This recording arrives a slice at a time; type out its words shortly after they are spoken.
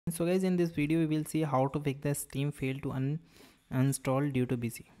So guys, in this video we will see how to fix the Steam fail to uninstall due to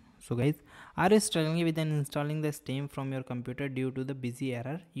busy. So guys, are you struggling with installing the Steam from your computer due to the busy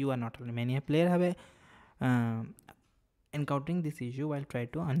error? You are not alone. Many players have encountering this issue while trying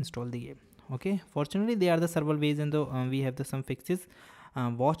to uninstall the game. Okay, fortunately there are the several ways and we have some fixes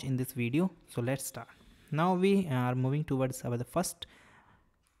watch in this video. So let's start. Now we are moving towards the first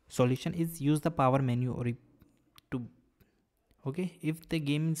solution is use the power menu or to okay, if the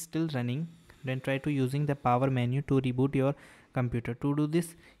game is still running, then try to using the power menu to reboot your computer. To do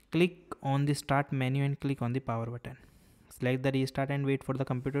this, click on the start menu and click on the power button. Select the restart and wait for the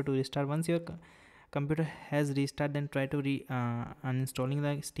computer to restart. Once your computer has restarted, then try to uninstalling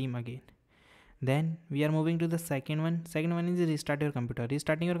the Steam again. Then we are moving to the second one. Second one is restart your computer.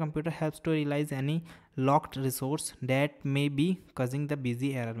 Restarting your computer helps to realize any locked resource that may be causing the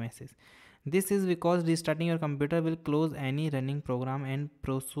busy error message. This is because restarting your computer will close any running program and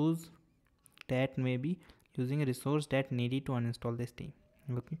process that may be using a resource that needed to uninstall the Steam.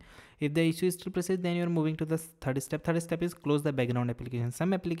 Okay, if the issue is still persists, then you are moving to the third step. Third step is close the background application.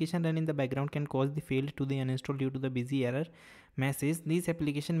 Some application run in the background can cause the fail to the uninstall due to the busy error message. These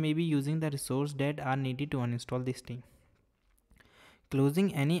application may be using the resource that are needed to uninstall the Steam.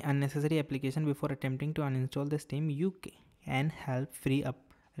 Closing any unnecessary application before attempting to uninstall the Steam, you can help free up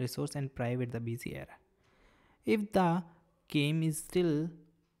resource and private the busy error. If the game is still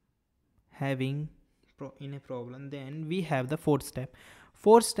having in a problem, then we have the fourth step.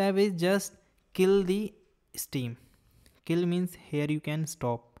 Fourth step is just kill the Steam. Kill means here you can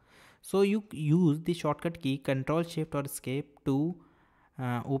stop. So you use the shortcut key Control Shift or Escape to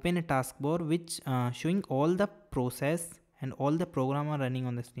open a taskbar which showing all the process and all the program are running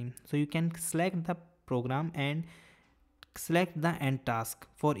on the Steam. So you can select the program and select the end task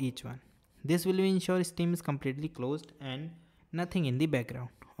for each one. This will ensure Steam is completely closed and nothing in the background.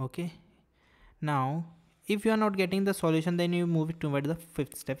 Okay, now if you are not getting the solution, then you move it toward the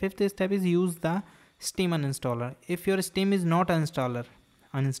fifth step. Fifth step is use the Steam Uninstaller. If your Steam is not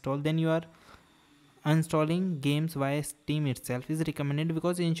uninstalled, then you are uninstalling games via Steam itself is recommended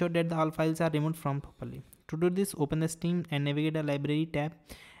because it ensures that all files are removed from properly. To do this, open the Steam and navigate the library tab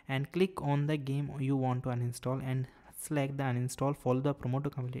and click on the game you want to uninstall and select the uninstall. Follow the promo to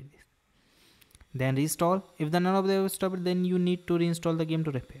complete this. Then restall. If the none of them stop it, then you need to reinstall the game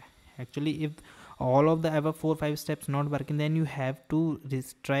to repair. Actually, if all of the above 4-5 steps not working, then you have to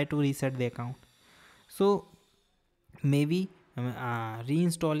try to reset the account. So maybe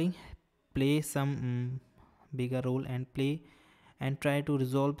reinstalling play some bigger role and play and try to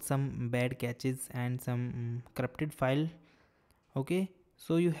resolve some bad caches and some corrupted file. Okay,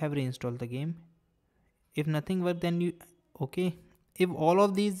 so you have reinstalled the game. If nothing work, then you okay, if all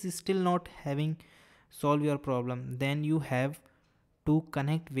of these is still not having solve your problem, then you have to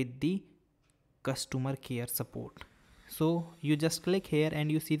connect with the customer care support. So you just click here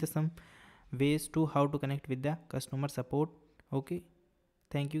and you see the some ways to how to connect with the customer support. Okay,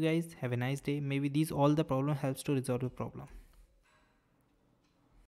 thank you guys, have a nice day. Maybe these all the problem helps to resolve your problem.